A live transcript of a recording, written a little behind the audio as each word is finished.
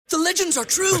The legends are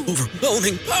true.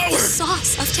 Overwhelming power!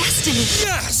 Sauce of destiny.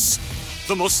 Yes!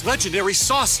 The most legendary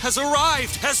sauce has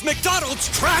arrived as McDonald's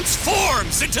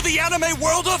transforms into the anime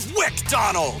world of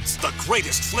WickDonald's. The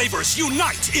greatest flavors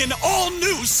unite in all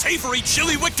new savory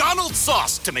chili McDonald's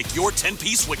sauce to make your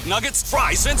 10-piece Wick Nuggets,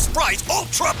 fries, and Sprite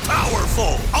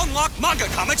ultra-powerful. Unlock manga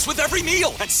comics with every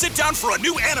meal and sit down for a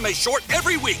new anime short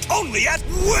every week only at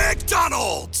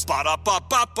WickDonald's.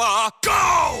 Ba-da-ba-ba-ba,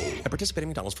 go! At participating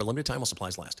McDonald's for a limited time while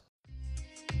supplies last.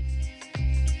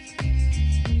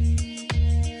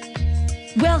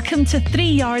 Welcome to 3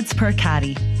 Yards Per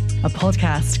Carry, a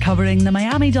podcast covering the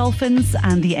Miami Dolphins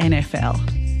and the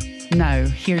NFL. Now,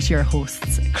 here's your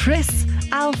hosts, Chris,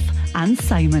 Alf, and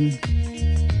Simon.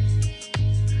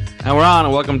 And we're on,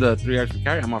 and welcome to 3 Yards Per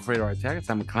Carry. I'm Alfredo Arteaga.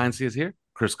 Simon Clancy is here.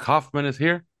 Chris Kaufman is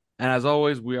here. And as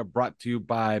always, we are brought to you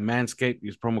by Manscaped.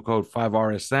 Use promo code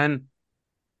 5RSN,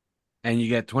 and you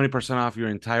get 20% off your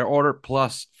entire order,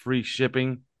 plus free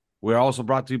shipping. We're also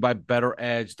brought to you by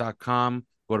BetterEdge.com.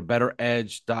 Go to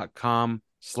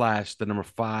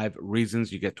betteredge.com/5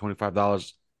 reasons. You get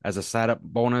 $25 as a setup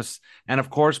bonus. And of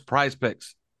course, Prize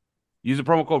Picks. Use the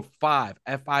promo code 5,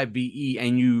 F-I-V-E,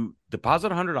 and you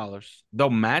deposit $100. They'll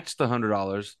match the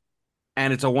 $100,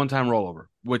 and it's a one-time rollover,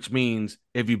 which means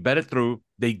if you bet it through,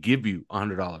 they give you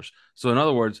 $100. So in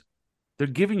other words, they're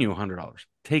giving you $100.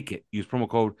 Take it. Use promo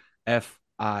code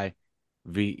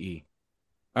F-I-V-E.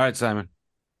 All right, Simon.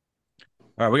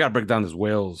 All right, we got to break down this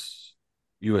Wales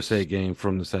USA game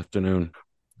from this afternoon.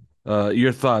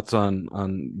 Your thoughts on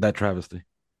that travesty?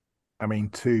 I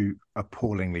mean, two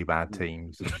appallingly bad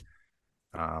teams.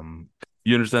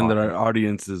 You understand that our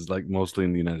audience is like mostly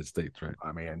in the United States, right?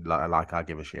 I mean, like I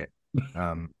give a shit.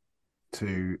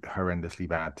 Two horrendously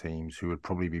bad teams who would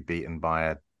probably be beaten by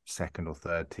a second or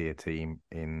third tier team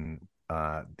in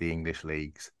the English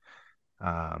leagues.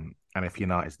 And if the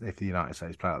United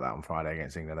States play like that on Friday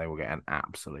against England, they will get an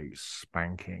absolute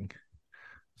spanking.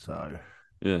 So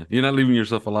yeah, you're not leaving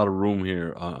yourself a lot of room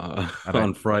here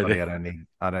on Friday. I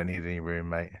don't need any room,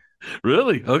 mate.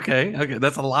 Really? Okay.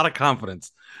 That's a lot of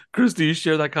confidence. Chris, do you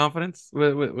share that confidence?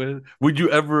 Would you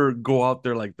ever go out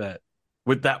there like that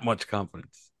with that much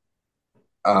confidence?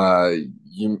 No,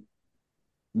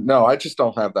 I just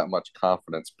don't have that much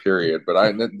confidence. Period.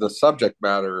 But the subject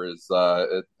matter is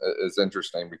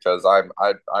interesting because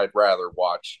I'd rather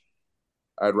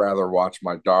watch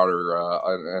my daughter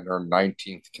in her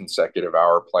 19th consecutive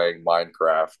hour playing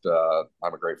Minecraft.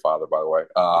 I'm a great father, by the way.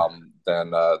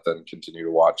 Than continue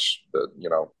to watch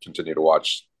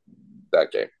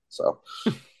that game. So,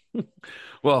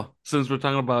 well, since we're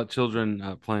talking about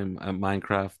children playing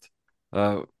Minecraft,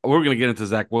 we're going to get into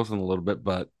Zach Wilson a little bit,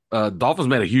 but Dolphins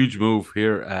made a huge move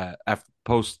here after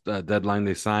post deadline.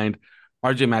 They signed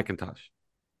RJ McIntosh.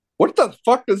 What the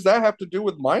fuck does that have to do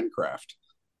with Minecraft?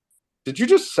 Did you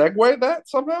just segue that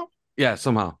somehow? Yeah,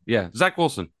 somehow. Yeah. Zach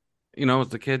Wilson.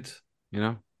 It's the kids,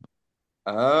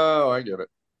 Oh, I get it.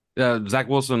 Zach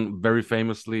Wilson very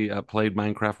famously played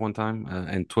Minecraft one time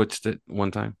and twitched it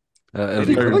one time.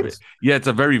 It's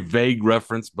a very vague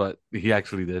reference, but he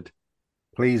actually did.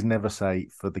 Please never say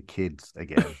for the kids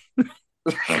again.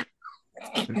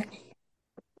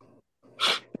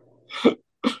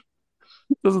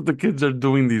 That's what the kids are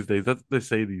doing these days. That's what they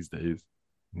say these days.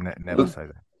 Never say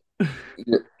that.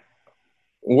 Yeah.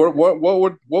 What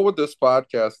would this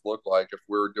podcast look like if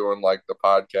we were doing like the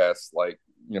podcast like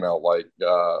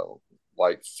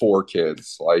for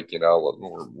kids, like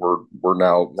we're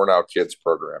now kids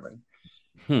programming.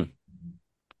 Well,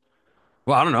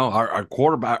 I don't know. Our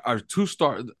quarterback, our two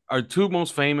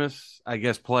most famous, I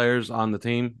guess, players on the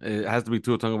team, it has to be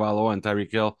Tua Tagovailoa and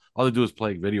Tyreek Hill. All they do is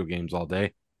play video games all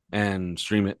day and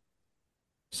stream it.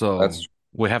 So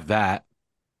we have that.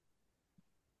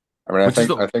 I mean, I think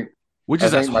which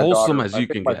is as wholesome as you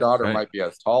can get. My daughter right? might be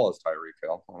as tall as Tyreek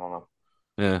Hill. I don't know.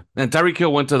 Yeah, and Tyreek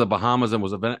Hill went to the Bahamas and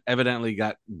was evidently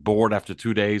got bored after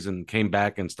 2 days and came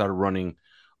back and started running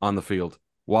on the field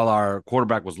while our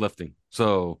quarterback was lifting.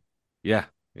 So, yeah,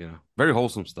 very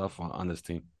wholesome stuff on this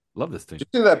team. Love this team. Did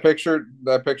you see that picture?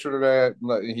 That picture today?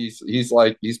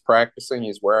 He's practicing.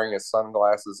 He's wearing his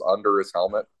sunglasses under his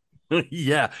helmet.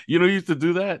 Yeah, who used to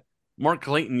do that? Mark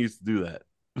Clayton used to do that.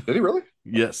 Did he really?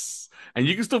 Yes, and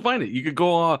you can still find it. You could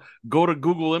go to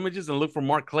Google Images and look for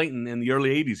Mark Clayton in the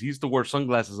early '80s. He used to wear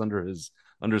sunglasses under his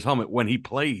helmet when he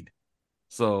played.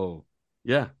 So,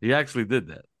 yeah, he actually did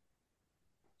that.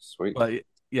 Sweet. But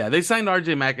yeah, they signed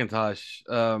RJ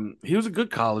McIntosh. He was a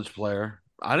good college player.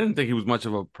 I didn't think he was much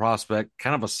of a prospect.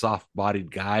 Kind of a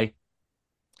soft-bodied guy.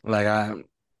 Like I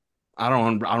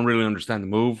don't really understand the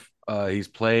move. He's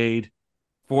played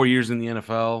 4 years in the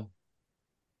NFL.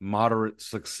 moderate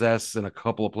success in a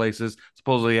couple of places.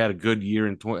 Supposedly he had a good year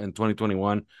in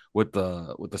 2021 with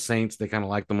the Saints. They kind of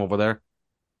liked him over there.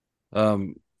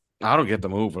 I don't get the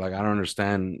move. Like, I don't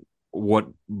understand what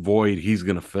void he's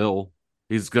gonna fill.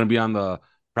 He's gonna be on the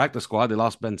practice squad. They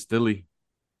lost Ben Stille,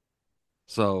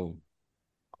 so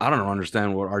I don't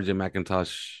understand what RJ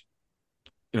McIntosh,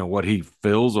 what he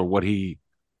fills or what he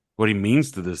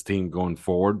means to this team going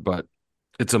forward. But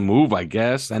it's a move, I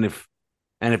guess. And if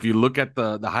you look at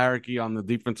the hierarchy on the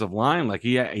defensive line, like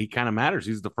he kind of matters.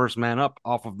 He's the first man up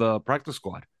off of the practice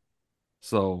squad.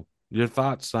 So your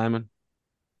thoughts, Simon?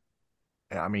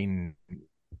 I mean,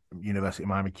 University of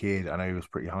Miami kid. I know he was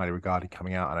pretty highly regarded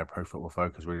coming out. I know Pro Football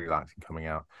Focus really liked him coming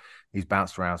out. He's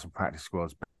bounced around some practice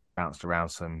squads, bounced around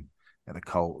some the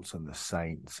Colts and the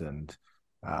Saints, and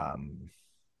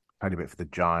played a bit for the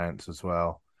Giants as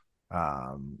well.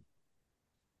 I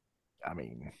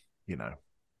mean,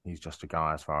 he's just a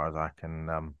guy as far as I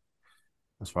can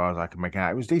make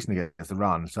out. It was decent against the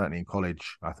run, certainly in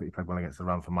college. I thought he played well against the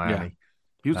run for Miami. Yeah.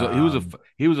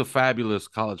 He was a fabulous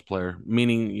college player,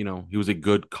 meaning he was a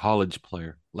good college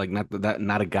player. Like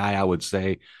not a guy I would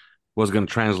say was going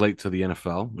to translate to the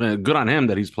NFL. Good on him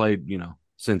that he's played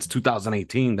since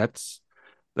 2018. That's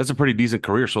a pretty decent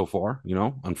career so far.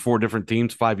 On 4 different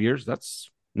teams, 5 years. That's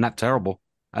not terrible.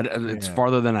 It's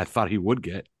farther than I thought he would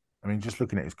get. I mean, just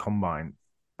looking at his combine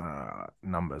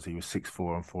numbers, he was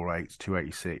 6'4" and 4'8",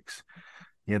 286.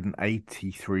 He had an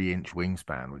 83-inch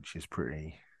wingspan, which is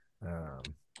pretty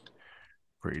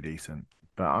decent.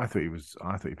 But I thought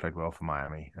he played well for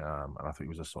Miami, and I thought he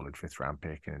was a solid 5th round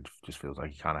pick, and it just feels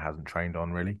like he kind of hasn't trained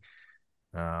on really.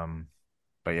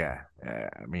 But yeah,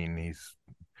 I mean, he's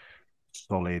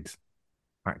solid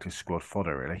practice squad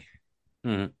fodder really.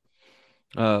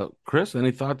 Mm-hmm. Chris,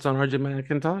 any thoughts on RJ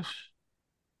McIntosh?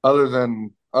 Other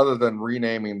than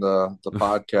renaming the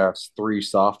podcast 3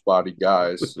 soft body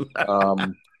guys.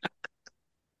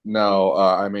 No,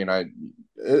 I mean,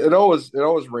 it always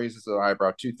raises an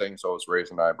eyebrow. 2 things always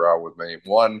raise an eyebrow with me.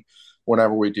 One,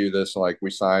 whenever we do this, like we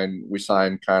sign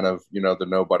kind of the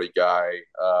nobody guy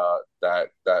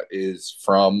that is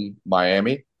from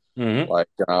Miami, like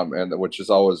and which is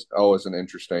always an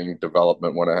interesting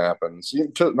development when it happens.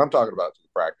 I'm talking about the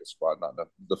practice squad, not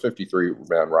the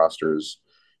 53-man rosters.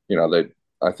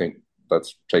 I think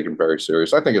that's taken very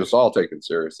serious. I think it's all taken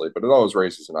seriously, but it always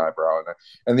raises an eyebrow.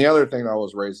 And the other thing that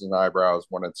always raises an eyebrow is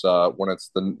when it's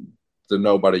the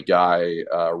nobody guy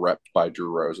repped by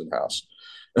Drew Rosenhaus.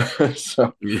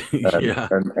 So yeah,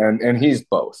 and he's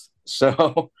both. So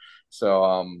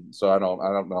I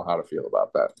don't know how to feel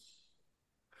about that.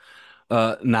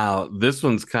 Now this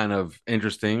one's kind of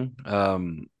interesting.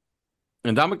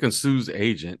 Ndamukong Suh's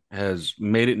agent has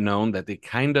made it known that they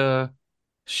kind of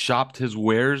shopped his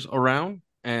wares around,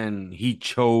 and he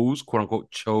quote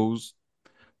unquote chose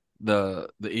the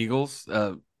Eagles.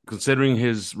 Considering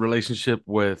his relationship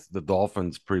with the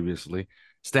Dolphins previously,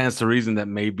 stands to reason that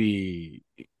maybe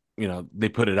they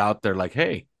put it out there like,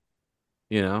 hey,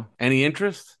 any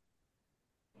interest?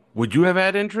 Would you have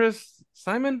had interest,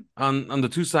 Simon, on the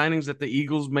 2 signings that the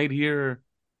Eagles made here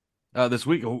this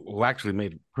week, who actually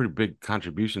made a pretty big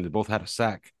contribution? They both had a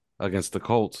sack against the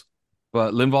Colts.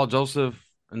 But Linval Joseph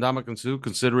and Ndamukong Suh,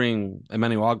 considering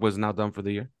Emmanuel Ogbah is now done for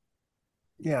the year?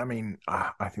 Yeah, I mean,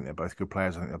 I think they're both good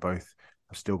players. I think they both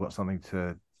have still got something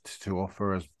to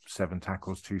offer, as 7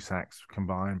 tackles, 2 sacks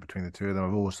combined between the 2 of them.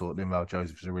 I've always thought Linval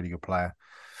Joseph is a really good player.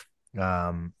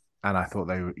 And I thought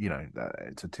they were,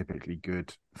 it's a typically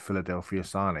good Philadelphia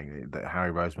signing that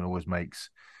Harry Roseman always makes.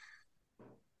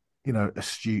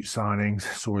 Astute signings.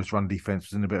 Saw his run defense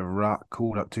was in a bit of a rut.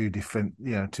 Called up 2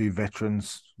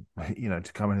 veterans,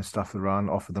 to come in and stuff the run.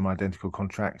 Offered them identical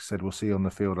contracts. Said we'll see you on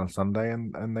the field on Sunday,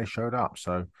 and they showed up.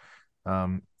 So,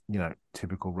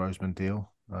 typical Roseman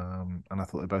deal. And I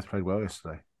thought they both played well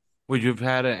yesterday. Would you have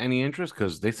had any interest?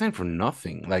 Because they signed for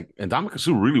nothing. Like, Ndamukong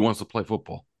Suh really wants to play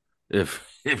football.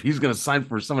 If he's going to sign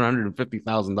for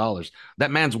 $750,000,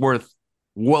 that man's worth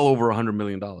well over $100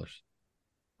 million.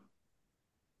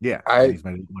 Yeah, he's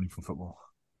made money from football.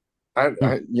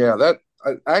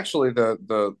 Actually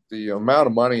the amount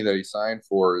of money that he signed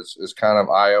for is kind of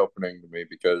eye opening to me,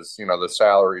 because the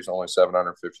salary is only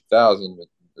 $750,000.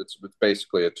 It's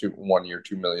basically a 1 year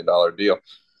 $2 million deal.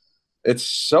 It's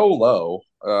so low,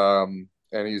 and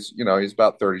he's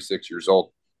about 36 years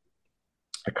old.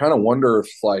 I kind of wonder if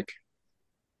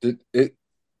it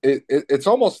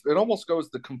almost goes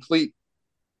the complete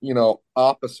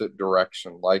opposite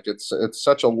direction. Like it's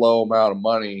such a low amount of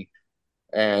money,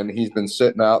 and he's been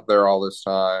sitting out there all this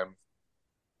time,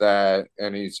 and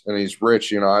he's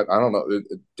rich. I don't know.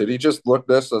 Did he just look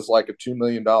this as like a $2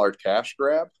 million cash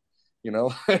grab?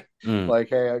 Mm. Like,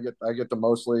 hey, I get to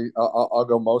mostly I'll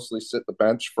go mostly sit the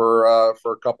bench for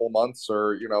a couple months,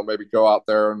 or maybe go out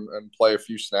there and play a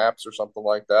few snaps or something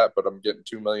like that. But I'm getting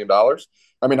 $2 million.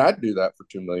 I mean, I'd do that for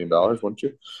 $2 million, wouldn't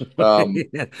you? Yeah.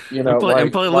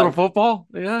 And play a little football.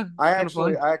 Yeah, I kind of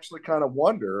actually fun. I actually kind of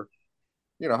wonder,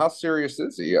 how serious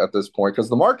is he at this point? Because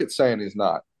the market's saying he's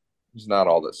not. He's not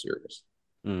all that serious.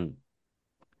 Mm.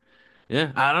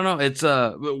 Yeah, I don't know. It's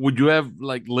would you have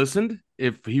like listened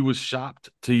if he was shopped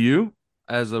to you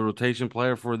as a rotation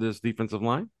player for this defensive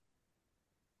line?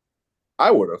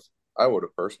 I would have. I would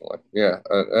have personally. Yeah,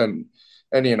 and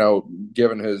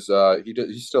given his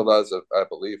he still does, I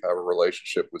believe, have a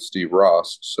relationship with Steve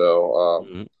Ross. So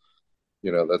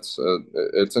Mhm. that's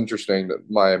it's interesting that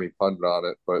Miami punted on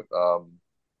it, but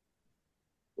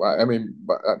I mean,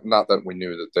 not that we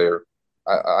knew that they're.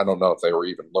 I don't know if they were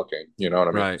even looking. You know what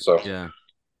I mean? Right. So. Yeah.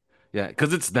 Yeah,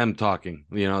 because it's them talking.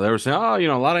 They were saying, "Oh,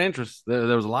 a lot of interest.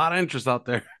 There was a lot of interest out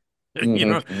there."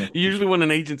 Mhm, mhm, Usually when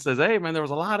an agent says, "Hey, man, there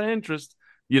was a lot of interest,"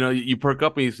 you perk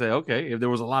up and you say, "Okay, if there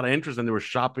was a lot of interest and they were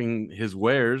shopping his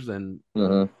wares, then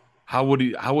mhm. how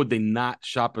would they not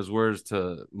shop his wares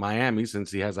to Miami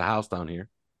since he has a house down here?"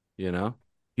 He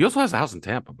also has a house in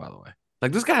Tampa, by the way.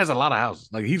 Like this guy has a lot of houses.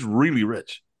 Like he's really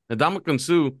rich. And Ndamukong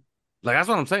Suh, like that's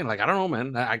what I'm saying. Like I don't know,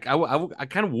 man. I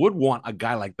kind of would want a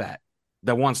guy like that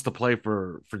wants to play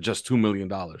for just $2 million.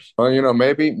 Well,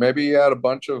 maybe he had a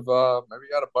bunch of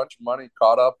money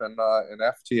caught up in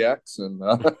FTX and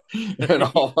all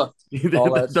that That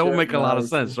would shit. make a lot of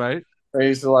sense, right?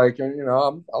 He's like,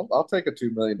 I'll take a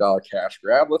 $2 million cash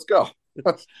grab. Let's go.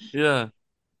 Yeah,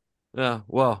 yeah.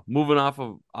 Well, moving off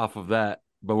of that,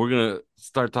 but we're gonna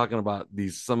start talking about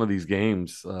some of these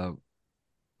games.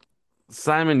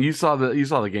 Simon, you saw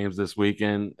the games this week,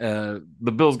 and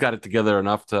the Bills got it together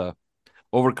enough to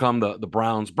overcome the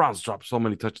Browns. Browns dropped so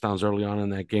many touchdowns early on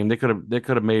in that game. They could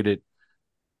have made it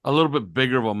a little bit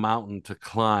bigger of a mountain to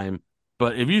climb.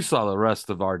 But if you saw the rest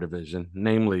of our division,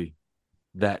 namely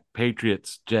that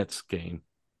Patriots Jets game,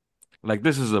 like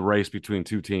this is a race between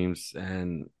two teams,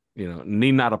 and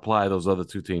need not apply those other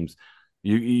two teams.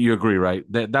 You agree, right?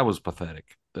 That was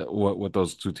pathetic. What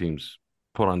those two teams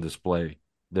put on display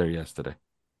there yesterday.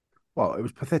 Well, it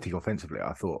was pathetic offensively.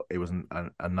 I thought it was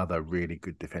another really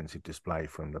good defensive display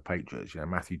from the Patriots.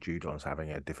 Matthew Judon's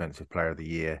having a defensive player of the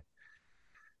year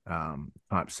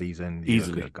type season. You look at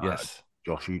Easily, a guy like yes.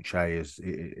 Josh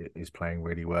Uche is playing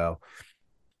really well.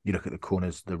 You look at the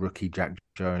corners, the rookie Jack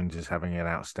Jones is having an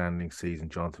outstanding season.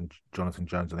 Jonathan Jones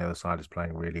on the other side is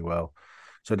playing really well.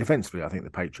 So defensively, I think the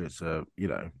Patriots are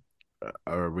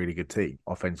a really good team.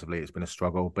 Offensively, it's been a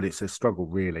struggle, but it's a struggle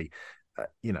really.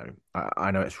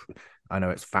 I know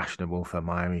it's fashionable for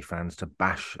Miami fans to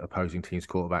bash opposing teams'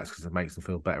 quarterbacks because it makes them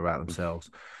feel better about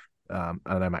themselves. I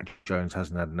know Mac Jones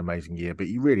hasn't had an amazing year, but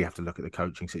you really have to look at the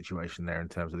coaching situation there in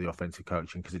terms of the offensive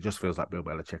coaching, because it just feels like Bill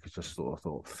Belichick has just sort of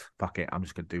thought, fuck it, I'm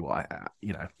just going to do what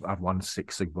I've won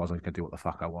 6 Super Bowls, I'm going to do what the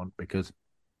fuck I want, because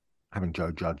having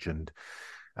Joe Judge and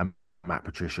Matt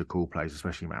Patricia call plays,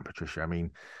 especially Matt Patricia, I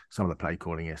mean, some of the play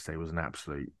calling yesterday was an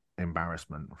absolute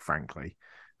embarrassment, frankly.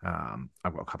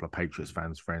 I've got a couple of Patriots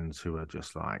friends who are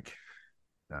just like,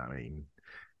 I mean,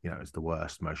 it's the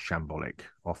worst, most shambolic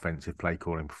offensive play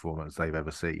calling performance they've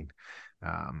ever seen.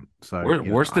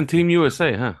 Worse than Team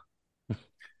USA, huh?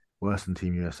 Worse than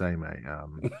Team USA, mate.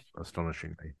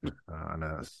 Astonishingly, I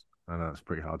know that's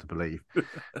pretty hard to believe,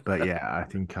 but yeah, I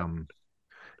think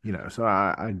so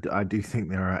I do think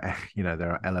there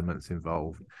are elements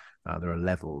involved. There are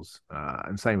levels,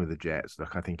 and same with the Jets.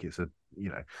 Look, I think it's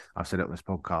I've said it on this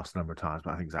podcast a number of times,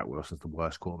 but I think Zach Wilson's the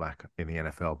worst quarterback in the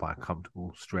NFL by a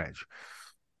comfortable stretch.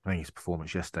 I think his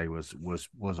performance yesterday was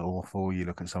awful. You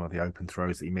look at some of the open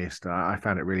throws that he missed. I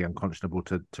found it really unconscionable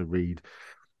to read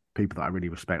people that I really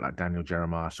respect, like Daniel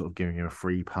Jeremiah, sort of giving him a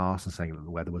free pass and saying that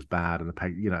the weather was bad and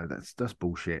that's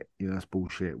bullshit. That's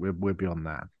bullshit. We're beyond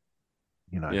that.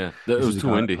 Yeah, it was too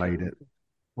windy.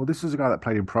 Well, this is a guy that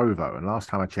played in Provo, and last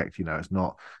time I checked, it's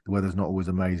not, the weather's not always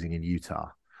amazing in Utah.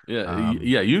 Yeah,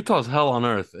 Utah's hell on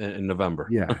earth in November.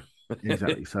 Yeah,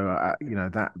 exactly. So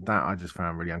that I just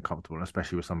found really uncomfortable, and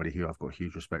especially with somebody who I've got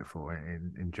huge respect for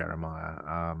in Jeremiah.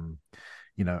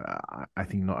 I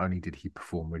think not only did he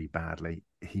perform really badly,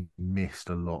 he missed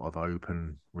a lot of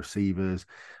open receivers.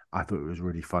 I thought it was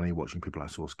really funny watching people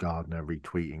like Sauce Gardner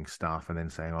retweeting stuff and then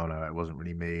saying, "Oh no, it wasn't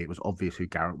really me." It was obvious who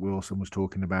Garrett Wilson was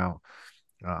talking about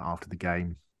after the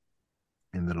game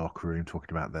in the locker room,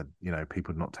 talking about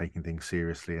people not taking things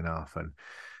seriously enough, and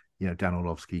Dan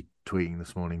Orlovsky tweeting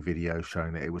this morning video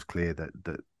showing that it was clear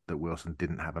that Wilson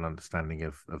didn't have an understanding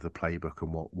of the playbook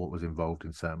and what was involved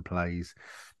in certain plays.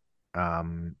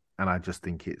 And I just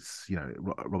think it's,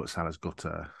 Robert Salah's got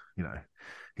a,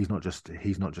 he's not just a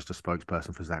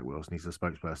spokesperson for Zach Wilson. He's a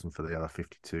spokesperson for the other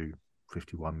 52,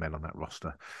 51 men on that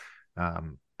roster.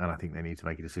 And I think they need to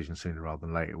make a decision sooner rather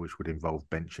than later, which would involve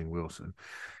benching Wilson.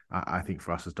 I think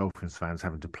for us as Dolphins fans,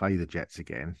 having to play the Jets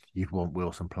again, you'd want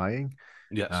Wilson playing.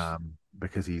 Yes.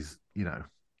 Because he's,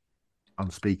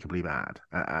 unspeakably bad.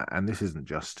 And this isn't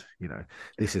just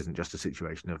a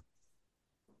situation of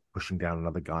pushing down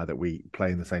another guy that we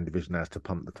play in the same division as to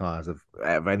pump the tires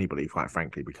of anybody, quite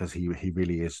frankly, because he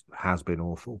really has been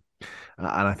awful. And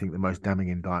I think the most damning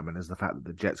indictment is the fact that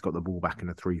the Jets got the ball back in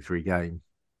a 3-3 game.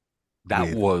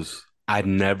 I'd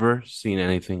never seen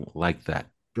anything like that.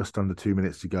 Just under 2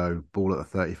 minutes to go, ball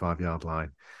at the 35-yard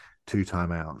line, 2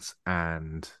 timeouts,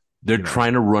 and they're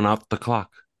trying to run out the clock.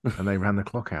 And they ran the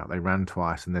clock out. They ran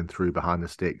twice and then threw behind the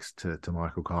sticks to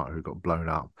Michael Carter, who got blown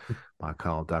up by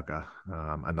Carl Duggar,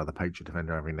 another Patriot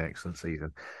defender having an excellent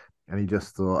season. And he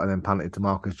just thought, and then punted to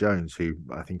Marcus Jones, who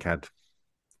I think had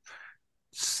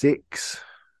 6,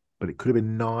 but it could have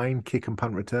been 9 kick and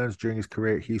punt returns during his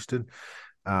career at Houston.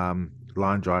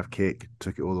 Line drive kick,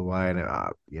 took it all the way. And, I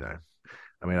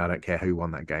don't care who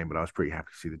won that game, but I was pretty happy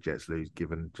to see the Jets lose,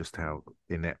 given just how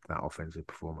inept that offensive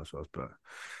performance was. But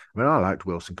I liked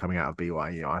Wilson coming out of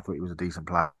BYU. I thought he was a decent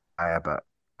player, but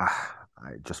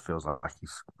it just feels like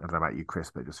he's, I don't know about you, Chris,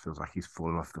 but it just feels like he's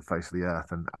fallen off the face of the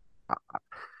earth. And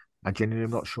I genuinely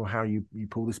am not sure how you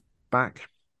pull this back.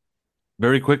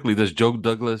 Very quickly, does Joe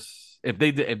Douglas, if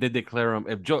they declare him,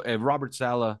 if Robert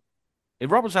Saleh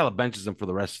benches him for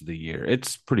the rest of the year,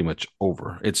 it's pretty much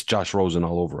over. It's Josh Rosen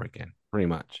all over again, pretty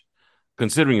much,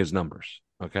 considering his numbers.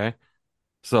 Okay.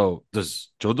 So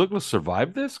does Joe Douglas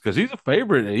survive this? Because he's a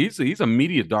favorite. He's a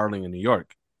media darling in New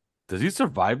York. Does he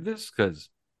survive this? Because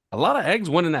a lot of eggs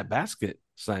went in that basket,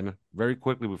 Simon. Very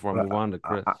quickly before I move on to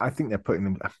Chris. I think they're putting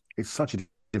them. It's such a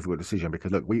difficult decision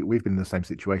because, look, we've been in the same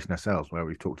situation ourselves where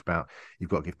we've talked about you've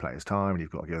got to give players time and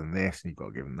you've got to give them this and you've got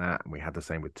to give them that. And we had the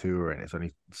same with Tua, and it's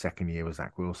only second year with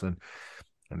Zach Wilson,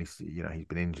 and he's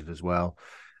been injured as well.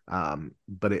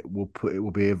 But it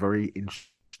will be a very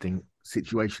interesting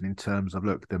situation in terms of,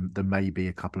 look, there may be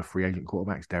a couple of free agent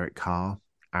quarterbacks, Derek Carr,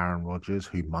 Aaron Rodgers,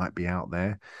 who might be out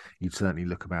there. You'd certainly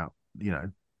look about,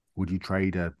 would you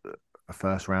trade a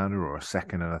first rounder or a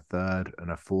second and a third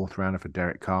and a fourth rounder for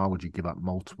Derek Carr? Would you give up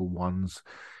multiple ones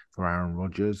for Aaron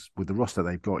Rodgers? With the roster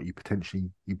they've got, you potentially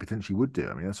would do.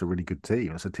 I mean, that's a really good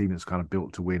team. It's a team that's kind of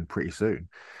built to win pretty soon.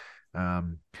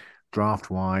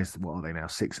 Draft wise, what are they now?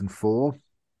 6 and 4.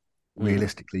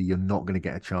 Realistically, you're not going to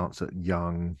get a chance at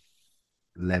Young,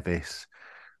 Levis,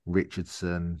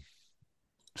 Richardson,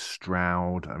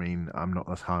 Stroud. I mean, I'm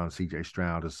not as high on CJ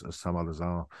Stroud as some others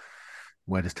are.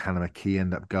 Where does Tanner McKee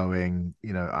end up going?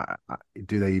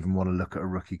 Do they even want to look at a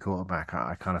rookie quarterback?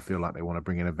 I kind of feel like they want to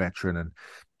bring in a veteran.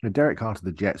 And Derek Carr to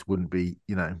the Jets wouldn't be,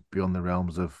 beyond the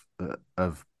realms of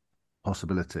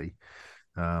possibility.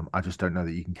 I just don't know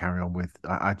that you can carry on with.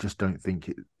 I just don't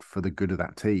think for the good of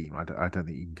that team. I don't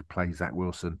think you can play Zach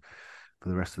Wilson for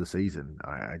the rest of the season.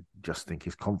 I just think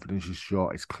his confidence is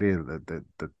shot. It's clear that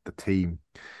the team.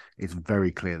 It's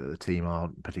very clear that the team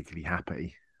aren't particularly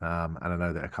happy. And I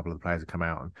know that a couple of the players have come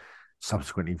out and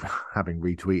subsequently, having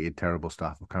retweeted terrible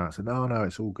stuff, have come out and said, no,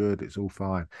 it's all good, it's all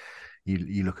fine.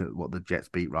 You look at what the Jets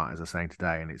beat writers are saying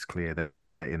today, and it's clear that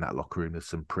in that locker room there's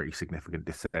some pretty significant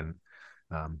dissent.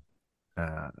 And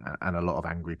a lot of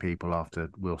angry people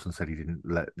after Wilson said he didn't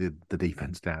let the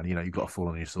defense down. You've got to fall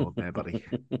on your sword there, buddy.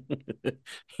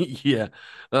 Yeah.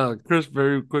 Chris,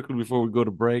 very quickly before we go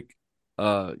to break,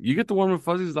 you get the warm and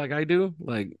fuzzies like I do?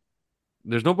 Like,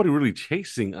 there's nobody really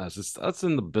chasing us. It's us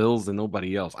and the Bills and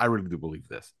nobody else. I really do believe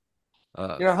this.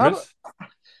 It's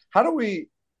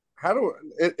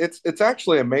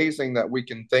actually amazing that we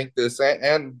can think this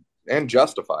and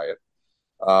justify it.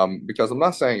 Because I'm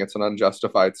not saying it's an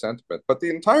unjustified sentiment, but the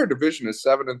entire division is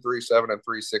 7-3, 7-3,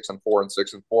 6-4, and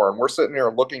 6-4, and we're sitting here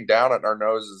looking down at our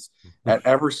noses at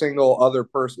every single other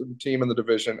team in the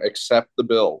division except the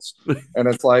Bills, and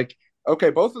it's like,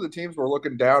 okay, both of the teams we're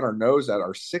looking down our nose at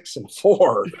are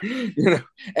 6-4,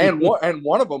 and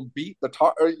one of them beat the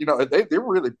top. They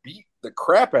really beat the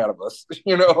crap out of us. I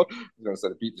was going to say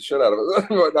beat the shit out of us,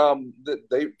 but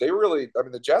they really. I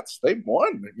mean, the Jets, they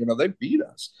won. They beat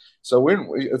us. So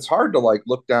it's hard to like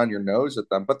look down your nose at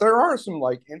them. But there are some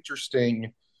like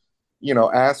interesting,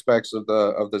 aspects of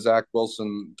the Zach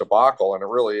Wilson debacle, and it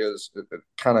really is.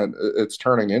 It's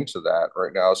turning into that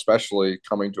right now, especially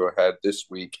coming to a head this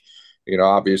week.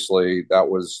 Obviously that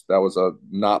was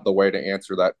not the way to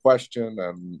answer that question.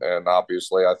 And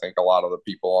obviously I think a lot of the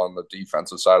people on the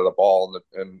defensive side of the ball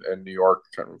in New York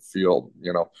kind of feel,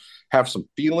 have some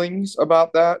feelings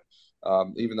about that.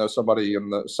 Even though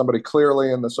somebody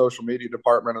clearly in the social media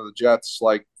department of the Jets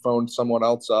like phoned someone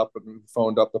else up and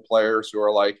phoned up the players who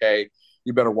are like, "Hey,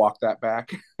 you better walk that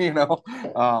back," you know.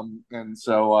 And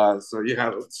so you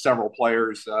have several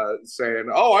players saying,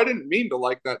 "Oh, I didn't mean to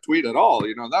like that tweet at all.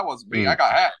 You know, that wasn't me. I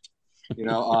got hacked." You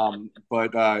know,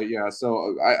 yeah.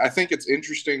 So I think it's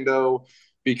interesting though,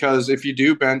 because if you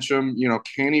do bench him, you know,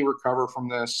 can he recover from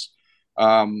this?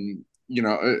 You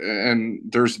know, and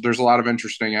there's a lot of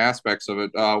interesting aspects of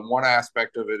it. One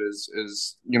aspect of it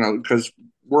is you know, because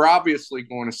we're obviously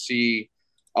going to see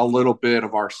a little bit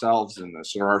of ourselves in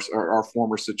this, or our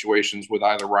former situations with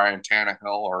either Ryan Tannehill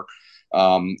or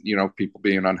you know, people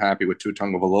being unhappy with Tua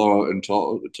Tagovailoa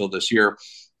until this year.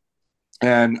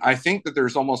 And I think that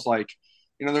there's almost like,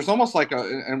 you know,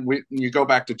 you go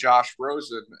back to Josh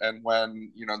Rosen, and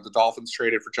when, you know, the Dolphins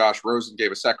traded for Josh Rosen,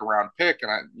 gave a second round pick.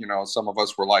 And you know, some of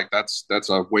us were like, that's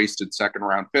a wasted second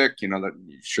round pick, you know, that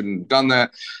you shouldn't have done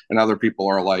that. And other people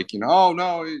are like, you know, oh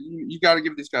no, you got to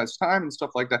give these guys time and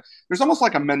stuff like that. There's almost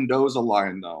like a Mendoza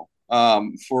line though,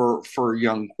 for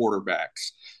young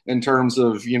quarterbacks in terms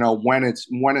of, you know, when it's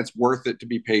worth it to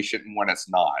be patient and when it's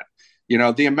not. You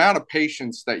know, the amount of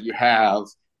patience that you have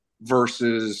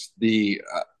versus the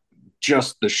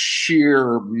just the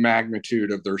sheer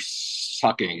magnitude of their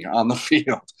sucking on the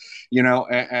field, you know,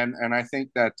 and I think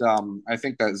that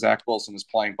Zach Wilson is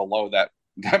playing below that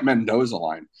Mendoza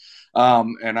line,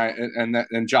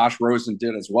 and Josh Rosen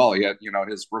did as well. He had, you know,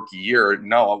 his rookie year.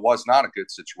 No, it was not a good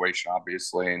situation,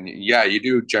 obviously, and yeah, you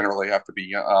do generally have to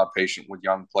be patient with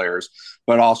young players,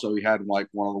 but also he had like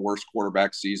one of the worst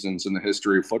quarterback seasons in the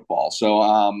history of football.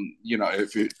 So, you know,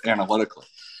 if you analytically.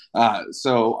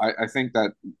 So I think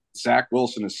that Zach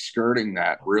Wilson is skirting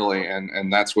that really,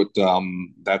 and that's what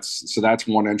that's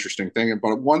one interesting thing.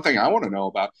 But one thing I want to know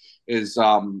about is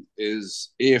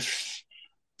if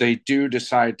they do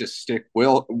decide to stick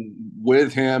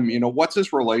with him, you know, what's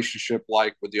his relationship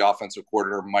like with the offensive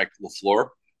coordinator Mike LaFleur,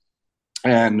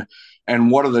 and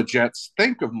what do the Jets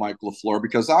think of Mike LaFleur?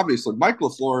 Because obviously Mike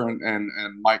LaFleur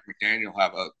and Mike McDaniel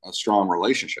have a strong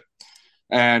relationship.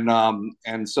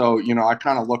 And so, you know, I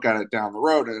kind of look at it down the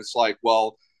road, and it's like,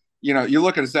 well, you know, you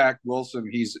look at Zach Wilson,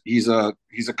 he's a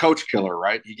coach killer,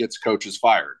 right? He gets coaches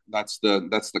fired. That's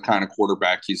the kind of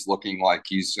quarterback he's looking like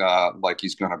he's going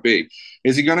to be.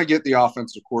 Is he going to get the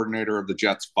offensive coordinator of the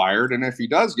Jets fired? And if he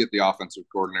does get the offensive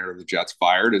coordinator of the Jets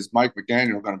fired, is Mike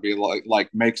McDaniel going to be like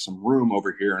make some room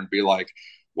over here and be like,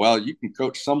 well, you can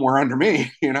coach somewhere under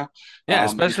me, you know? Yeah,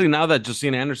 especially now that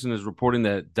Josina Anderson is reporting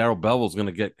that Darrell Bevell is going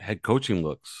to get head coaching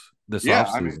looks this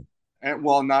offseason. I mean, and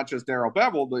well, not just Darrell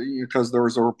Bevell, but because there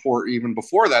was a report even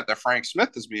before that Frank Smith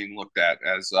is being looked at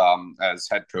as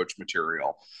head coach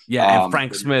material. Yeah, and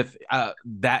Frank Smith,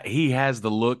 that he has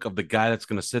the look of the guy that's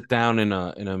going to sit down in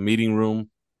a meeting room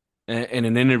in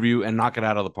an interview and knock it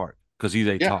out of the park because he's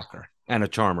a talker and a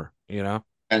charmer, you know.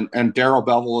 And Darrell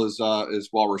Bevell is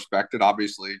well respected.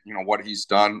 Obviously, you know what he's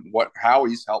done, how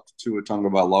he's helped Tua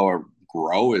Tagovailoa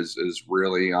grow is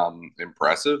really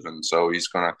impressive. And so he's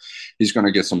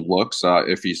gonna get some looks.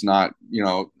 If he's not, you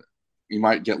know, he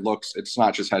might get looks. It's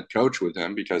not just head coach with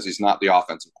him because he's not the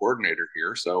offensive coordinator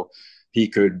here. So he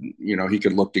could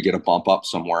look to get a bump up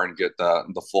somewhere and get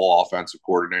the full offensive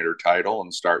coordinator title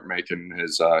and start making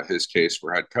his case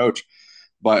for head coach.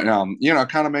 But you know, it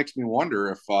kind of makes me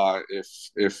wonder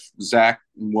if Zach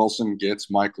Wilson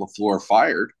gets Mike LaFleur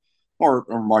fired, or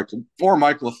Mike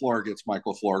LaFleur gets Mike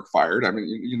LaFleur fired. I mean,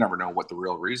 you never know what the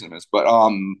real reason is. But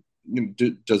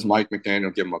does Mike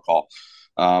McDaniel give him a call?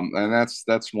 And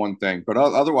that's one thing. But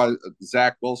otherwise,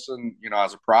 Zach Wilson, you know,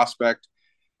 as a prospect,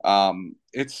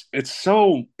 it's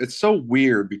so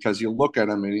weird because you look at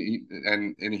him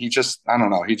and he just, I don't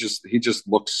know, he just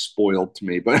looks spoiled to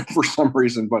me, but for some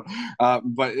reason, but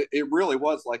it really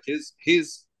was like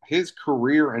his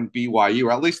career in BYU,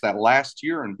 or at least that last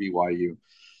year in BYU,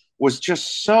 was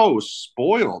just so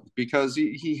spoiled because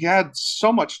he had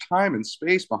so much time and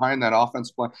space behind that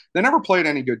offensive line. They never played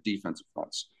any good defensive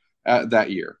fronts that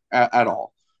year at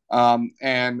all.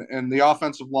 And the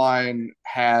offensive line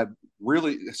had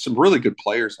some really good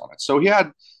players on it. So he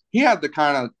had the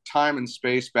kind of time and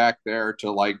space back there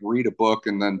to like read a book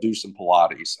and then do some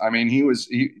Pilates. I mean, he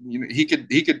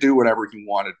could do whatever he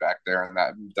wanted back there in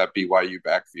that BYU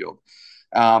backfield.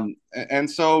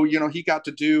 And so, you know, he got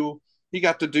to do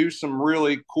some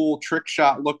really cool trick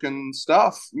shot looking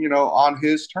stuff, you know, on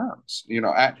his terms, you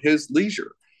know, at his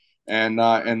leisure. And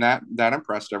that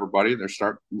impressed everybody. They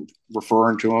start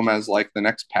referring to him as like the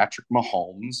next Patrick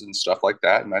Mahomes and stuff like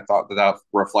that. And I thought that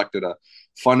reflected a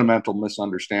fundamental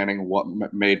misunderstanding of what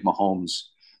made Mahomes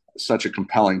such a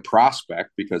compelling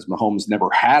prospect because Mahomes never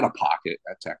had a pocket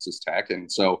at Texas Tech.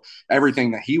 And so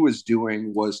everything that he was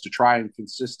doing was to try and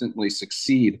consistently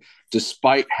succeed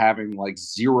despite having like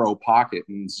zero pocket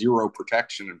and zero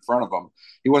protection in front of him.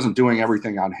 He wasn't doing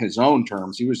everything on his own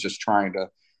terms. He was just trying to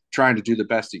do the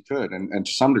best he could. And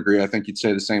to some degree, I think you'd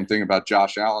say the same thing about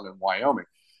Josh Allen in Wyoming.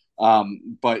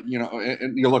 But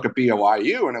and you look at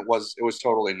BYU, and it was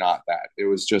totally not that. It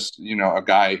was just a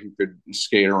guy who could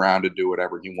skate around and do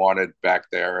whatever he wanted back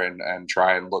there and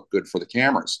try and look good for the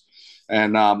cameras.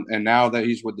 And now that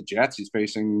he's with the Jets, he's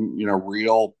facing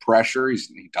real pressure.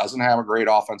 He doesn't have a great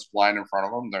offensive line in front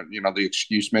of him. The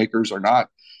excuse makers are not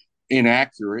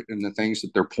inaccurate in the things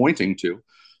that they're pointing to.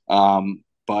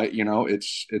 But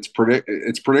it's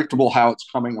predictable how it's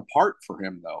coming apart for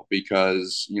him though,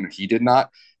 because he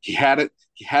had it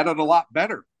a lot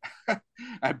better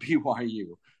at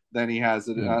BYU than he has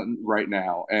it right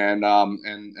now, and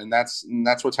that's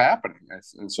what's happening,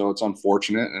 and so it's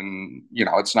unfortunate, and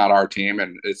it's not our team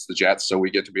and it's the Jets, so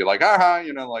we get to be like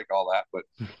like all that, but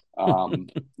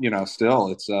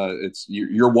still it's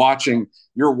you're watching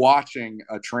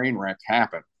a train wreck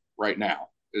happen right now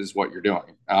is what you're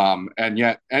doing, and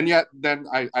yet then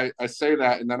I say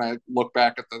that, and then I look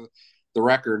back at the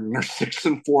record and they're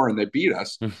 6-4 and they beat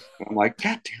us. And I'm like,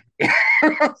 God damn it.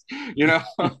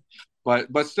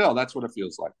 But still, that's what it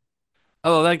feels like.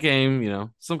 Oh, that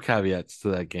game, some caveats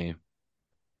to that game.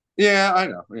 Yeah, I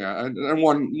know. Yeah. And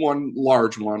one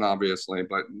large one, obviously,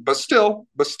 but still,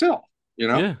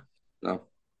 Yeah. So.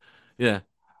 Yeah.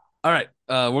 All right.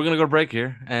 We're going to go to break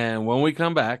here. And when we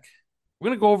come back, we're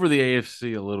going to go over the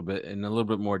AFC a little bit in a little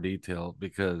bit more detail,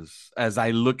 because as I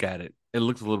look at it, it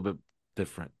looks a little bit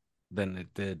different than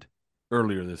it did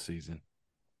earlier this season.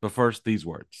 But first, these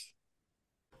words.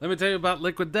 Let me tell you about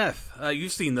Liquid Death.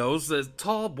 You've seen those, the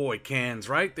tall boy cans,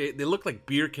 right? They look like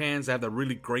beer cans. They have the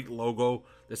really great logo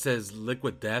that says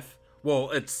Liquid Death.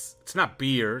 Well, it's not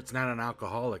beer. It's not an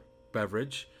alcoholic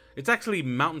beverage. It's actually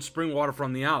mountain spring water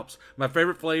from the Alps. My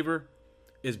favorite flavor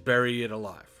is Bury It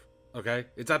Alive. Okay?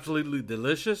 It's absolutely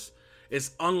delicious.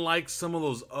 It's unlike some of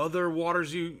those other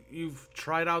waters you've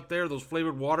tried out there, those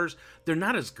flavored waters. They're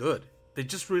not as good. They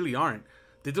just really aren't.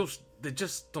 They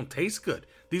just don't taste good.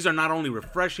 These are not only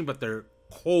refreshing, but they're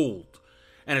cold.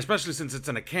 And especially since it's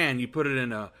in a can, you put it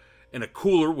in a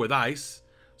cooler with ice.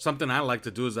 Something I like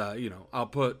to do is I'll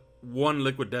put one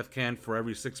Liquid Death can for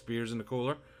every 6 beers in the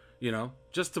cooler,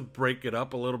 just to break it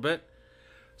up a little bit.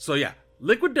 So yeah,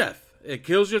 Liquid Death. It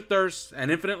kills your thirst, and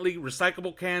infinitely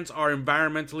recyclable cans are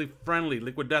environmentally friendly.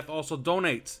 Liquid Death also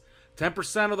donates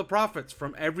 10% of the profits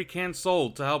from every can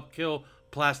sold to help kill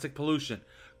plastic pollution.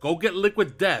 Go get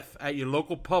Liquid Death at your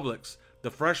local Publix, the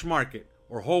Fresh Market,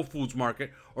 or Whole Foods Market,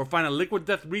 or find a Liquid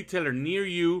Death retailer near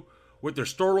you with their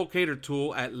store locator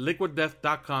tool at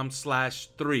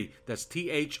liquiddeath.com/3. That's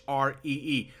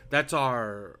THREE. That's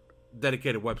our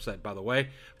dedicated website, by the way.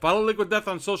 Follow Liquid Death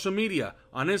on social media,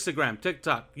 on Instagram,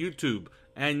 TikTok, YouTube,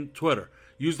 and Twitter.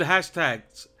 Use the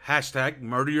hashtags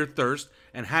 #MurderYourThirst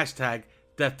and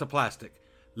 #DeathToPlastic.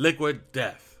 Liquid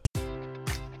Death.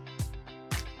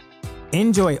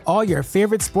 Enjoy all your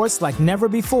favorite sports like never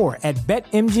before at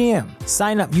BetMGM.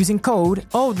 Sign up using code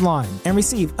OldLine and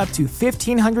receive up to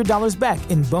 $1,500 back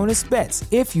in bonus bets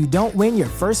if you don't win your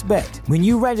first bet. When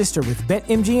you register with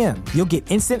BetMGM, you'll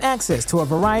get instant access to a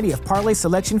variety of parlay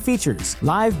selection features,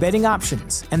 live betting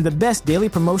options, and the best daily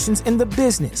promotions in the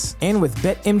business. And with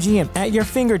BetMGM at your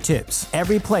fingertips,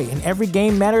 every play and every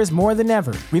game matters more than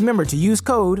ever. Remember to use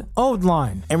code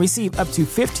OldLine and receive up to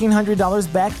 $1,500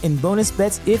 back in bonus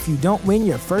bets if you don't win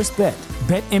your first bet.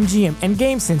 BetMGM and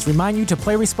GameSense remind you to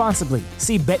play responsibly.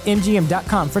 See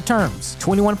BetMGM.com for terms.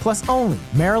 21 plus only.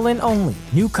 Maryland only.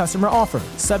 New customer offer.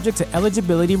 Subject to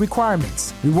eligibility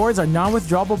requirements. Rewards are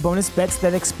non-withdrawable bonus bets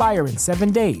that expire in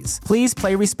 7 days. Please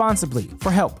play responsibly.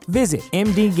 For help, visit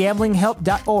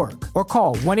mdgamblinghelp.org or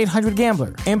call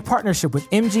 1-800-GAMBLER in partnership with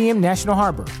MGM National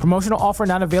Harbor. Promotional offer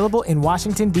not available in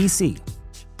Washington, D.C.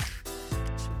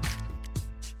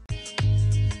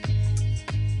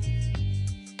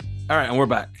 All right, and we're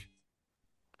back.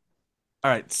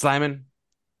 All right, Simon,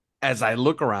 as I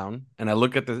look around and I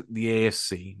look at the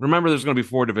AFC, remember there's going to be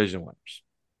 4 division winners.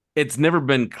 It's never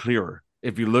been clearer.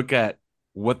 If you look at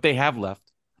what they have left,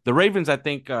 the Ravens, I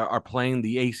think, are playing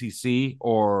the ACC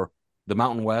or the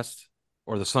Mountain West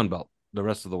or the Sun Belt the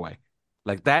rest of the way.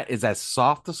 Like, that is as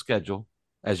soft a schedule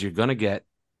as you're going to get,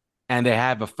 and they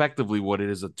have effectively what it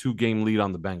is, a 2-game lead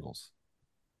on the Bengals.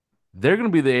 They're going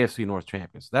to be the AFC North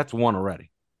champions. That's one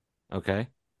already. Okay.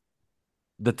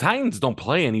 The Titans don't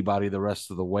play anybody the rest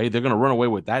of the way. They're going to run away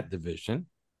with that division.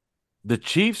 The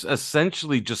Chiefs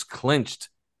essentially just clinched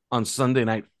on Sunday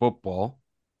Night Football.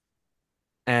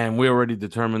 And we already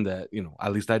determined that,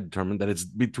 at least I determined that it's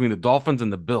between the Dolphins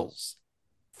and the Bills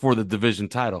for the division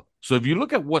title. So if you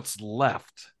look at what's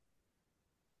left,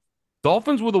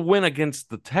 Dolphins with a win against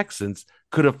the Texans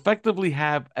could effectively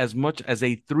have as much as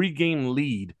a 3-game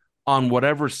lead on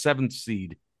whatever 7th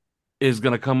seed is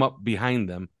going to come up behind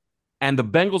them. And the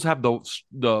Bengals have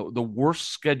the worst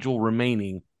schedule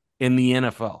remaining in the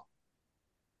NFL.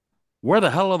 Where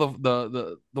the hell are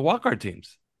the wildcard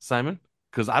teams, Simon?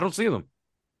 Because I don't see them.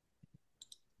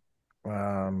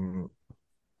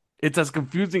 It's as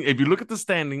confusing. If you look at the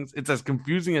standings, it's as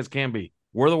confusing as can be.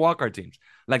 Where are the wildcard teams?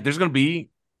 Like, there's going to be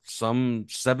some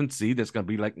 7th seed that's going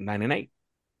to be like 9-8.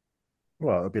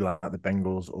 Well, it'll be like the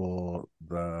Bengals or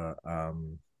the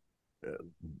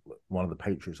one of the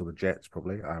Patriots or the Jets,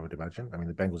 probably. I would imagine. I mean,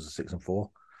 the Bengals are 6-4.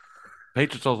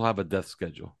 Patriots also have a death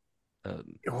schedule.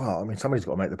 Well, I mean, somebody's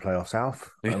got to make the playoffs,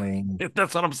 Alf. I mean,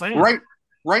 that's what I'm saying.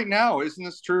 Right now, isn't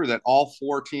this true that all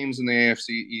 4 teams in the AFC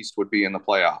East would be in the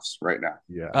playoffs right now?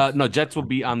 Yeah. No, Jets will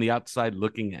be on the outside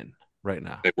looking in right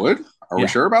now. They would? Are we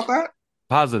sure about that?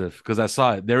 Positive, because I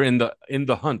saw it. They're in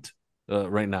the hunt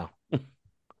right now.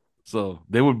 So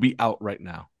they would be out right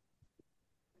now.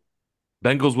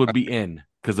 Bengals would be in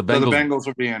because the Bengals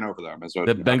would be in over them.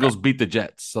 Bengals beat the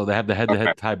Jets, so they have the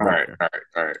head-to-head tiebreaker.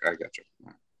 All right, I got you.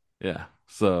 Yeah.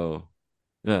 So,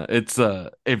 yeah, it's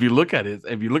if you look at it,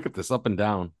 if you look at this up and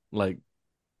down, like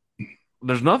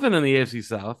there's nothing in the AFC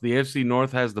South. The AFC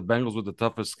North has the Bengals with the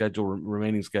toughest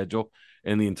remaining schedule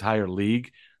in the entire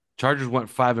league. Chargers went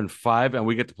 5-5, and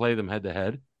we get to play them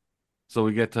head-to-head, so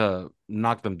we get to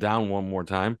knock them down one more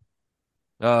time.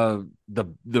 The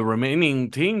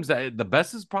remaining teams, the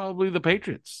best is probably the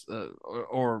Patriots,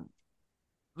 or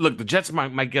look, the Jets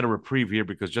might get a reprieve here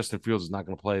because Justin Fields is not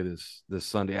going to play this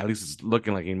Sunday. At least it's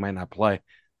looking like he might not play.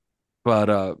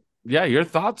 But yeah, your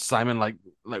thoughts, Simon? Like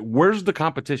where's the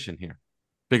competition here?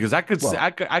 Because I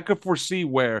could foresee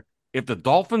where if the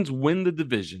Dolphins win the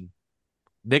division,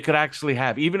 they could actually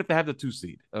have, even if they have the 2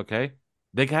 seed, okay,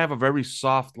 they could have a very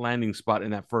soft landing spot in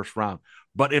that first round.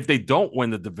 But if they don't win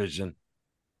the division,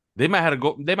 they might have to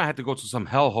go. They might have to go to some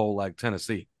hellhole like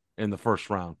Tennessee in the first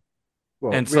round,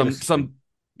 and some.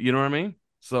 You know what I mean?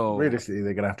 So realistically,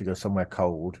 they're going to have to go somewhere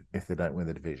cold if they don't win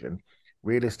the division.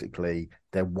 Realistically,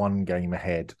 they're 1 game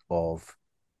ahead of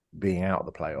being out of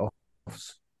the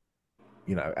playoffs.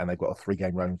 And they've got a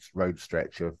 3-game road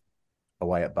stretch of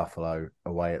away at Buffalo,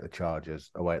 away at the Chargers,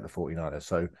 away at the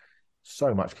 49ers.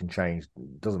 So much can change.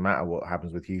 It doesn't matter what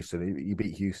happens with Houston. You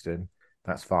beat Houston,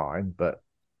 that's fine, but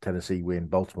Tennessee win,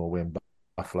 Baltimore win,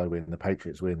 Buffalo win, the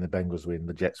Patriots win, the Bengals win,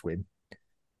 the Jets win.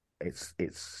 It's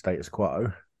status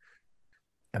quo.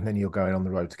 And then you're going on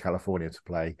the road to California to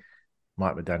play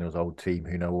Mike McDaniel's old team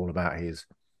who know all about his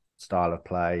style of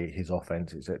play, his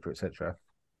offense, etc., etc.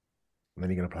 And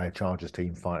then you're going to play a Chargers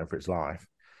team fighting for its life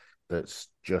that's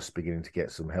just beginning to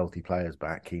get some healthy players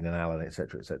back, Keenan Allen,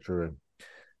 etc., and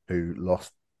who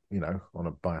lost,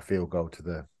 by a field goal to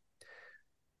the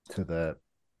current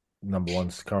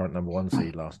number 1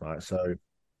 seed last night. So,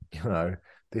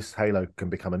 this halo can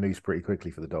become a noose pretty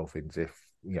quickly for the Dolphins if,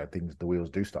 the wheels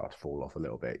do start to fall off a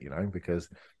little bit, because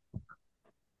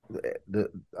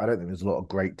I don't think there's a lot of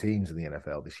great teams in the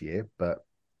NFL this year, but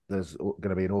there's going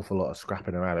to be an awful lot of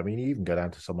scrapping around. I mean, you even go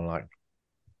down to someone like,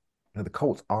 the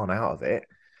Colts aren't out of it.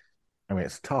 I mean,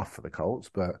 it's tough for the Colts,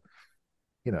 but,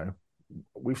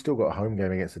 we've still got a home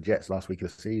game against the Jets last week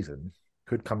of the season.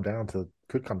 Could come down to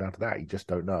that. You just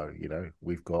don't know.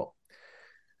 We've got.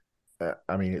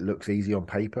 I mean, it looks easy on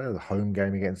paper. The home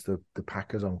game against the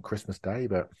Packers on Christmas Day,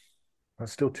 but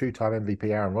that's still 2-time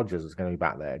MVP Aaron Rodgers is going to be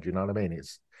back there. Do you know what I mean?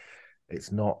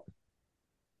 It's not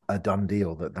a done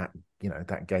deal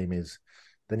that game is.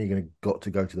 Then you're got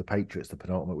to go to the Patriots the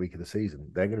penultimate week of the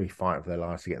season. They're going to be fighting for their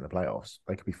lives to get in the playoffs.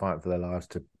 They could be fighting for their lives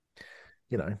to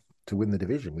win the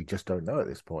division. We just don't know at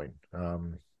this point.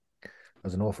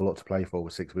 There's an awful lot to play for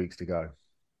with 6 weeks to go.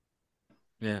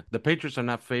 Yeah, the Patriots are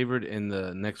not favored in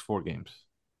the next 4 games,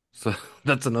 so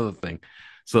that's another thing.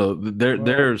 So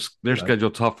their schedule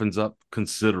toughens up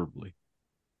considerably,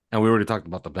 and we already talked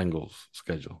about the Bengals'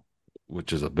 schedule,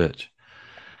 which is a bitch.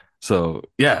 So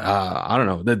yeah, I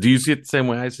don't know. Do you see it the same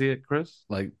way I see it, Chris?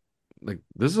 Like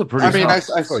this is a pretty. I mean,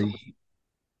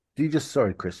 sorry.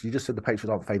 Sorry, Chris. You just said the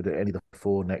Patriots aren't favored at any of the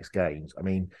 4 next games. I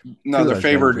mean, no, they're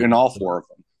favored in all 4 of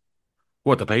them.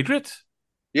 What, the Patriots?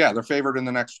 Yeah, they're favored in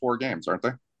the next 4 games, aren't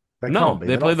they? No,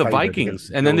 they play the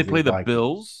Vikings, and then they play the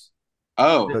Bills.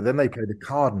 Oh. But then they play the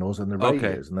Cardinals and the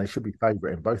Raiders, and they should be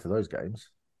favourite in both of those games.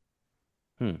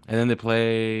 And then they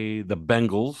play the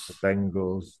Bengals.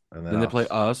 And then they play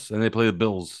us, and they play the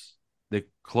Bills they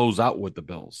close out with the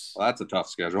Bills. Well, that's a tough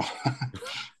schedule.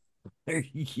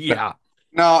 Yeah.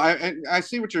 No, I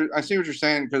see what you're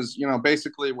saying, because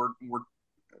basically we're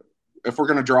if we're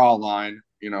going to draw a line,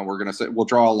 we're going to say we'll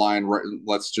draw a line. Right,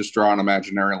 let's just draw an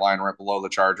imaginary line right below the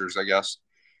Chargers, I guess,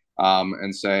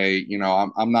 and say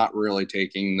I'm not really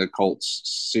taking the Colts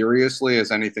seriously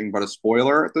as anything but a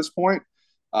spoiler at this point.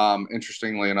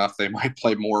 Interestingly enough, they might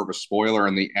play more of a spoiler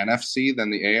in the NFC than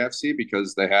the AFC,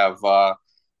 because they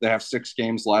have 6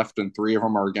 games left and 3 of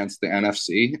them are against the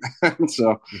NFC.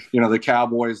 So, the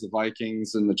Cowboys, the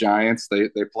Vikings, and the Giants, they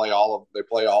play all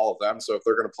of them. So if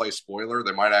they're going to play spoiler,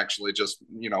 they might actually just,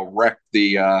 wreck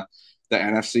the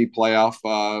NFC playoff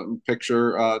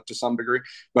picture to some degree.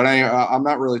 But I'm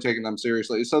not really taking them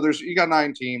seriously. So you got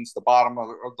 9 teams. The bottom of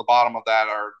that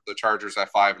are the Chargers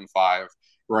at 5-5.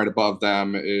 Right above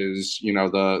them is,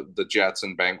 the Jets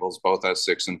and Bengals, both at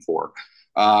 6-4.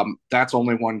 That's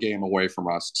only 1 game away from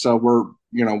us. So we're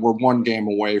 1 game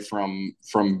away from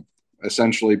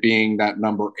essentially being that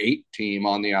number 8 team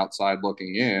on the outside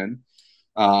looking in.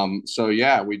 So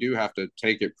yeah, we do have to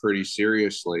take it pretty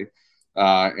seriously.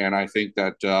 And I think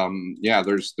that,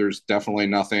 there's definitely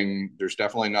nothing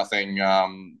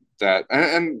that,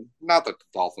 and not that the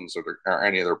Dolphins or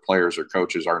any other players or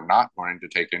coaches are not wanting to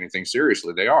take anything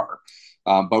seriously. They are.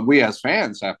 But we as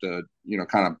fans have to,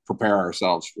 kind of prepare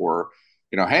ourselves for,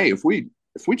 hey, if we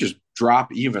just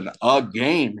drop even a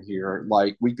game here,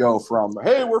 like we go from,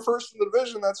 hey, we're first in the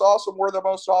division, that's awesome, we're the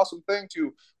most awesome thing,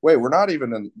 to, wait, we're not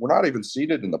even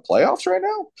seated in the playoffs right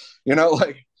now,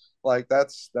 like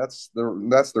that's the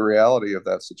reality of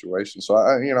that situation. So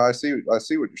I see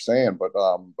what you're saying, but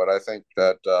I think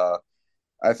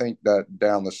that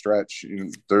down the stretch,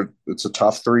 it's a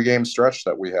tough 3-game stretch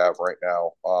that we have right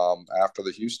now, after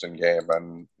the Houston game,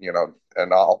 and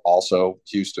and also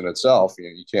Houston itself.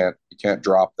 You can't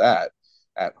drop that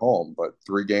at home, but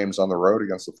 3 games on the road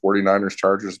against the 49ers,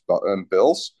 Chargers, and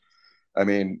Bills. I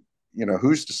mean,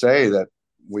 who's to say that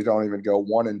we don't even go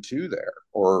 1-2 there,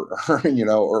 or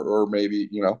or maybe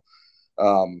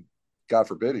God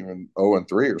forbid, even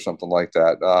 0-3 or something like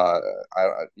that.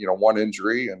 1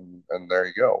 injury and there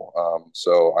you go.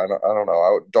 So I don't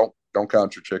know. Don't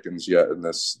count your chickens yet in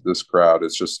this crowd.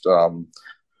 It's just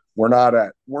we're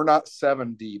not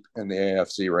 7 deep in the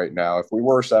AFC right now. If we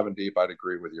were 7 deep, I'd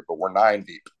agree with you, but we're 9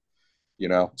 deep.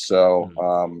 So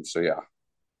yeah.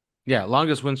 Yeah,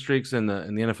 longest win streaks in the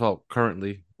NFL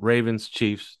currently: Ravens,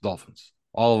 Chiefs, Dolphins.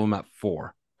 All of them at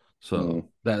 4. So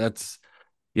that's.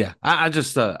 Yeah, I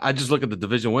just look at the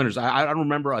division winners. I don't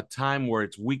remember a time where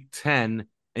it's week 10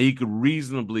 and you could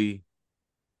reasonably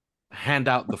hand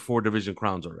out the 4 division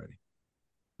crowns already.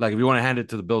 Like, if you want to hand it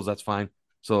to the Bills, that's fine.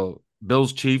 So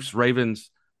Bills, Chiefs, Ravens,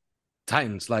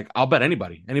 Titans. Like, I'll bet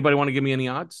anybody. Anybody want to give me any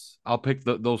odds? I'll pick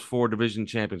those 4 division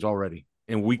champions already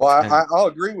in week 10. I'll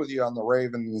agree with you on the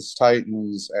Ravens,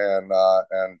 Titans,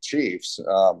 and Chiefs.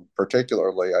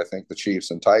 Particularly, I think the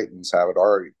Chiefs and Titans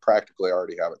practically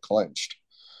already have it clinched.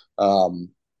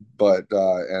 But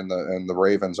the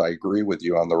Ravens, I agree with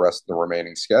you on the rest of the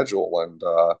remaining schedule,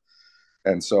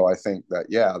 and so I think that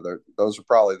those are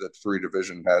probably the 3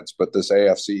 division heads. But this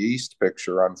AFC East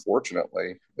picture,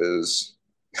 unfortunately, is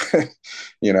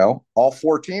all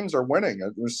 4 teams are winning.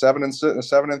 It was 7-3,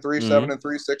 7-3,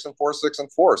 6-4,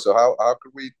 6-4. So how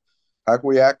could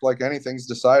we act like anything's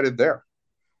decided there?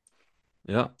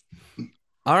 Yeah.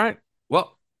 All right.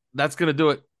 Well, that's gonna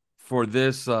do it for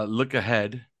this look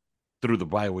ahead through the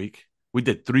bye week. We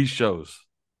did 3 shows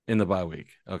in the bye week,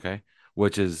 okay?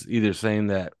 Which is either saying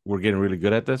that we're getting really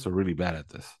good at this or really bad at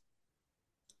this.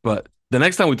 But the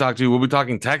next time we talk to you, we'll be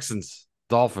talking Texans,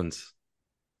 Dolphins.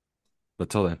 But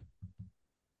till then.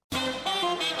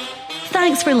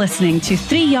 Thanks for listening to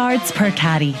 3 Yards Per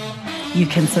Carry. You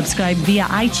can subscribe via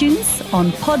iTunes, on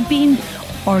Podbean,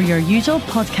 or your usual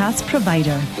podcast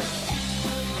provider.